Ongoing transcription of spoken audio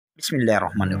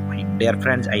Bismillahirrahmanirrahim. Dear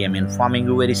friends, I am informing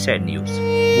you very sad news.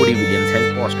 Woody Williams has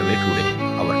passed away today.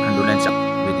 Our condolences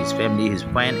with his family, his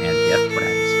fans, and their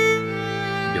friends.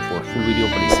 Before full video,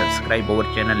 please subscribe our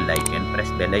channel, like and press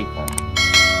bell icon.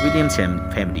 Williams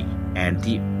family and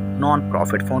the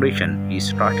non-profit foundation he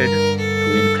started to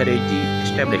encourage the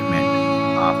establishment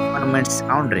of monuments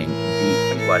honoring the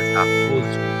members of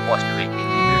those who passed away in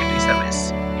the military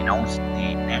service. Announced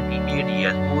the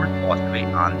 98-year-old passed away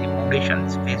on the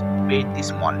foundation's Facebook page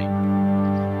this morning.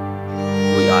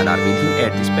 We all are with him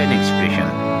at this panic situation.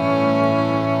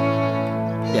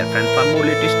 Dear friends, for more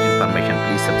latest information,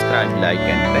 please subscribe, like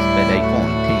and press bell icon.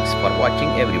 Thanks for watching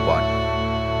everyone.